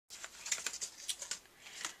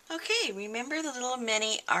Okay, remember the little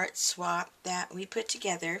mini art swap that we put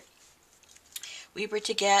together? We were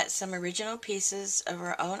to get some original pieces of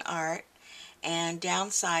our own art and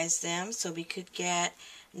downsize them so we could get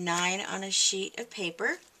 9 on a sheet of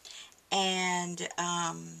paper and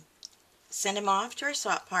send them off to our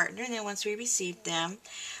swap partner. And then once we received them,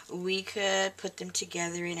 we could put them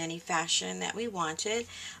together in any fashion that we wanted.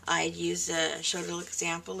 I showed a little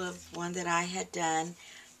example of one that I had done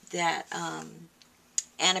that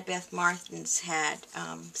Beth Martins had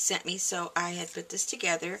sent me, so I had put this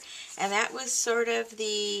together, and that was sort of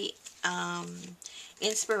the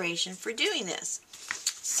inspiration for doing this.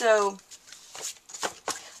 So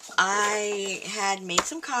I had made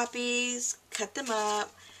some copies, cut them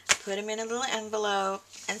up, put them in a little envelope,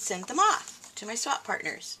 and sent them off to my swap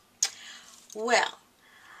partners. Well,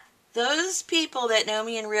 those people that know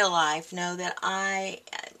me in real life know that I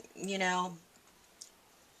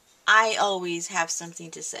always have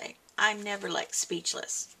something to say. I'm never like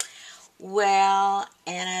speechless. Well,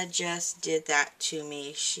 Anna just did that to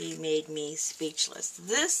me. She made me speechless.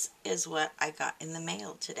 This is what I got in the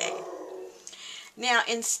mail today. Now,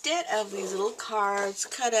 instead of these little cards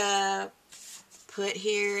cut up, put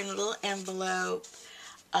here in a little envelope,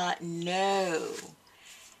 no.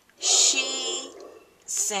 She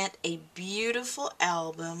sent a beautiful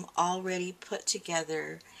album already put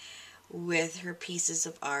together with her pieces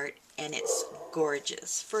of art, and it's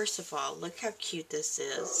gorgeous. First of all, look how cute this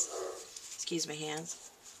is. Excuse my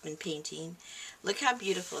hands, I've been painting. Look how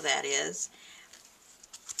beautiful that is.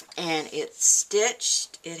 And it's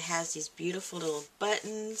stitched. It has these beautiful little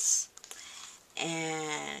buttons,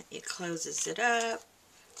 and it closes it up.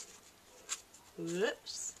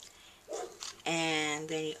 Whoops. And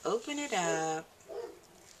then you open it up,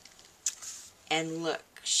 and look,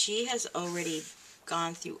 she has already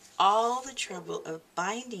gone through all the trouble of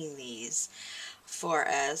binding these for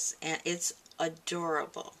us, and it's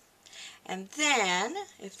adorable. And then,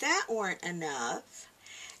 if that weren't enough,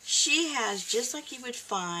 she has, just like you would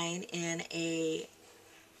find in a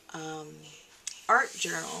art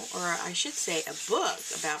journal, or I should say a book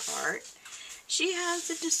about art, she has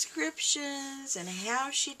the descriptions and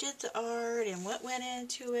how she did the art and what went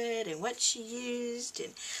into it and what she used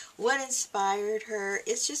and what inspired her.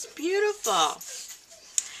 It's just beautiful.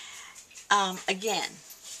 Again,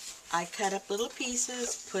 I cut up little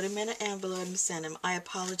pieces, put them in an envelope, and sent them. I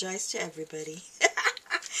apologize to everybody.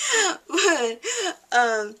 But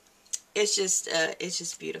it's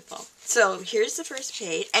just beautiful. So here's the first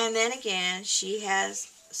page, and then again, she has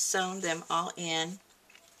sewn them all in,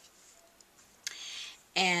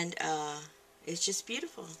 and it's just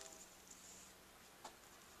beautiful.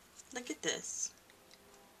 Look at this.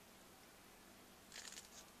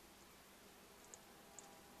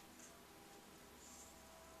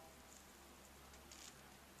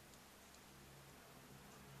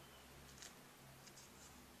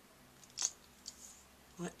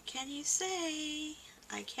 What can you say?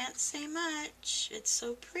 I can't say much. It's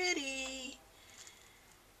so pretty.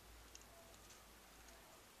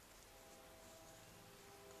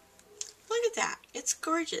 Look at that. It's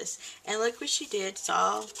gorgeous. And look what she did.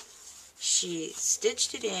 She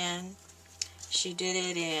stitched it in. She did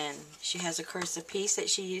it in. She has, of course, a piece that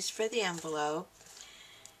she used for the envelope.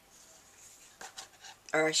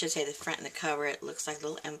 Or I should say the front and the cover. It looks like a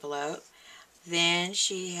little envelope. Then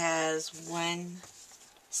she has one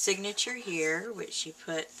signature here, which she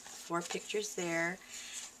put 4 pictures there,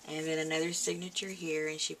 and then another signature here,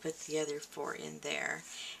 and she put the other 4 in there,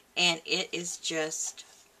 and it is just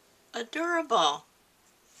adorable.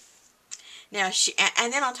 Now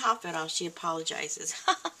and then on top of it all, she apologizes.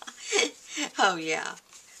 Oh yeah,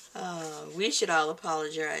 we should all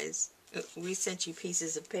apologize. We sent you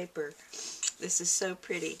pieces of paper. This is so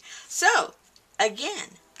pretty. So again,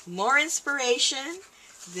 more inspiration.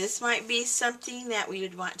 This might be something that we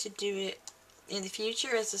would want to do in the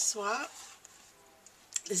future as a swap.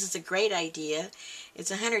 This is a great idea.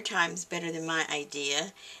 It's 100 times better than my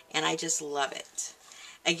idea, and I just love it.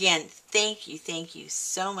 Again, thank you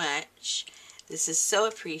so much. This is so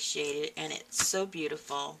appreciated, and it's so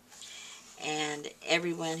beautiful. And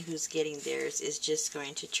everyone who's getting theirs is just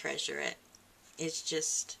going to treasure it. It's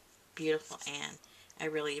just beautiful, and I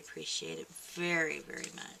really appreciate it very,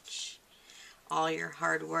 very much. All your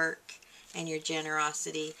hard work and your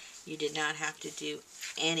generosity. You did not have to do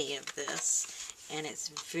any of this, and it's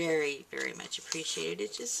very, very much appreciated.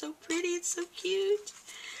 It's just so pretty. It's so cute.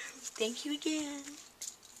 Thank you again.